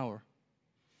on the power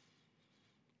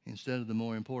instead of the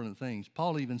more important things.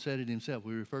 Paul even said it himself.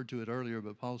 We referred to it earlier,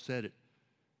 but Paul said it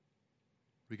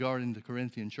regarding the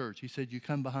Corinthian church. He said, you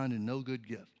come behind in no good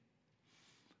gift.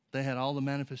 They had all the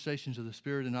manifestations of the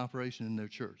Spirit in operation in their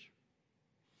church.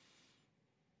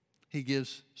 He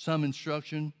gives some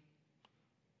instruction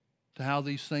to how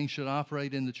these things should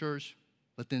operate in the church,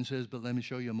 but then says, but let me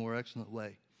show you a more excellent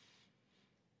way.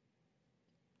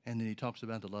 And then he talks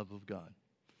about the love of God.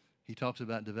 He talks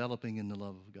about developing in the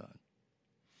love of God.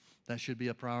 That should be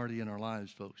a priority in our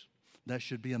lives, folks. That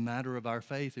should be a matter of our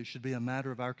faith. It should be a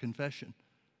matter of our confession.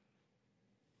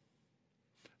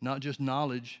 Not just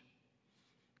knowledge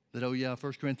that, oh yeah,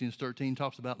 1 Corinthians 13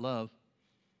 talks about love.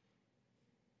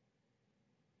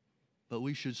 But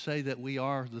we should say that we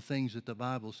are the things that the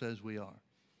Bible says we are.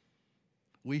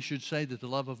 We should say that the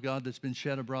love of God that's been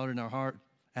shed abroad in our heart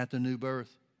at the new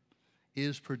birth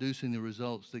is producing the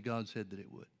results that God said that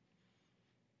it would.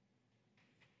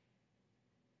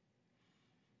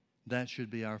 That should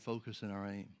be our focus and our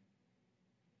aim.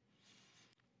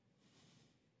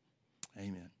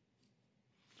 Amen.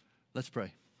 Let's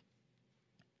pray.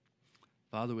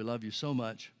 Father, we love you so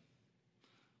much.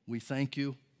 We thank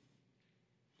you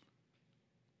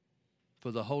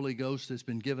for the Holy Ghost that's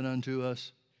been given unto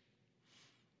us,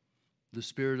 the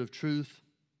Spirit of truth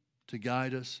to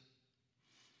guide us.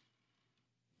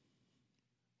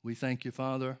 We thank you,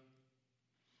 Father,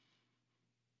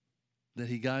 that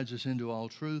he guides us into all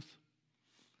truth.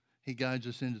 He guides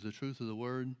us into the truth of the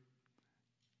Word.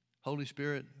 Holy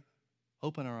Spirit,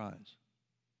 open our eyes.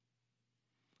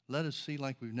 Let us see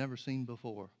like we've never seen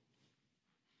before.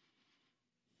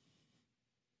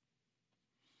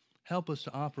 Help us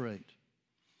to operate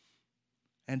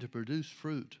and to produce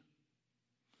fruit,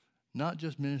 not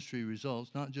just ministry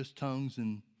results, not just tongues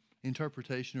and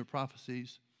interpretation or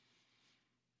prophecies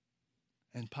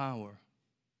and power,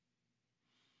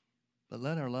 but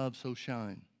let our love so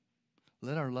shine.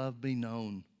 Let our love be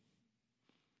known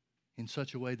in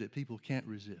such a way that people can't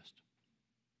resist.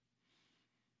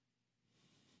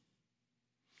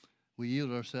 We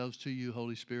yield ourselves to you,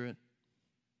 Holy Spirit,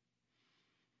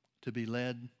 to be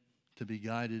led, to be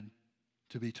guided,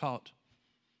 to be taught.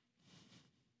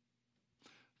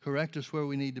 Correct us where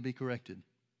we need to be corrected.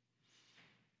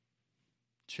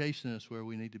 Chasten us where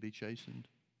we need to be chastened.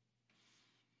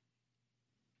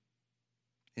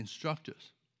 Instruct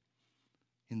us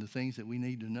in the things that we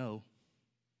need to know.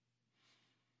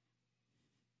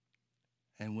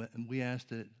 And we ask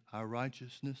that our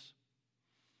righteousness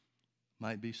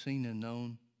might be seen and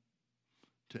known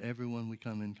to everyone we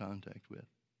come in contact with.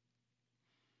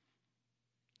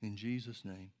 In Jesus'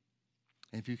 name.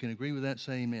 And if you can agree with that,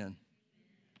 say amen.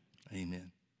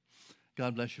 Amen.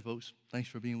 God bless you, folks. Thanks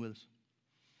for being with us.